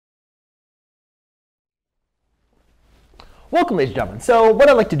Welcome, ladies and gentlemen. So what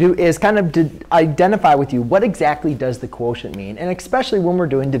I'd like to do is kind of identify with you what exactly does the quotient mean, and especially when we're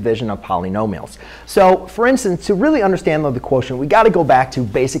doing division of polynomials. So for instance, to really understand the quotient, we got to go back to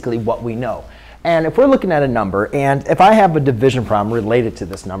basically what we know. And if we're looking at a number, and if I have a division problem related to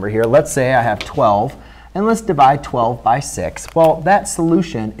this number here, let's say I have 12, and let's divide 12 by 6. Well, that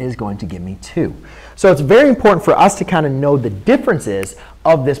solution is going to give me 2. So it's very important for us to kind of know the differences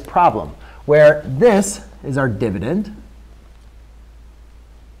of this problem, where this is our dividend.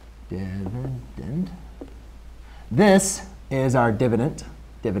 This is our dividend.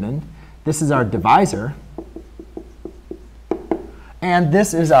 This is our divisor. And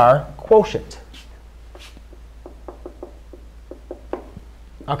this is our quotient.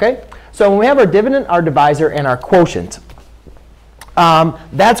 OK? So when we have our dividend, our divisor, and our quotient,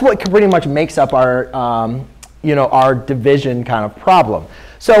 that's what pretty much makes up our, our division kind of problem.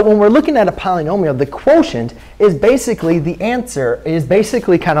 So when we're looking at a polynomial, the quotient is basically the answer, is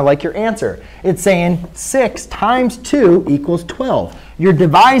basically kind of like your answer. It's saying 6 times 2 equals 12. Your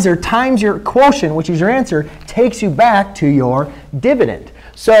divisor times your quotient, which is your answer, takes you back to your dividend.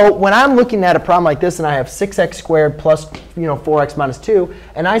 So when I'm looking at a problem like this, and I have 6x squared plus 4x minus 2,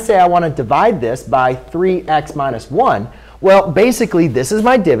 and I say I want to divide this by 3x minus 1, well, basically, this is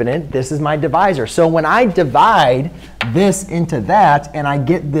my dividend. This is my divisor. So when I divide this into that, and I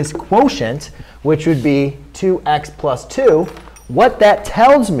get this quotient, which would be 2x plus 2, what that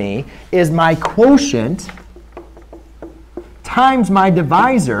tells me is my quotient times my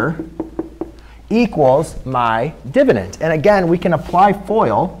divisor equals my dividend. And again, we can apply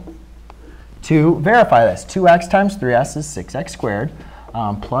FOIL to verify this. 2x times 3s is 6x squared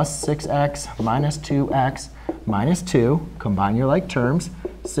plus 6x minus 2x minus 2. Combine your like terms.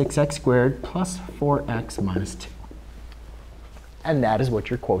 6x squared plus 4x minus 2. And that is what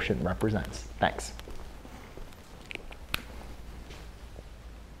your quotient represents. Thanks.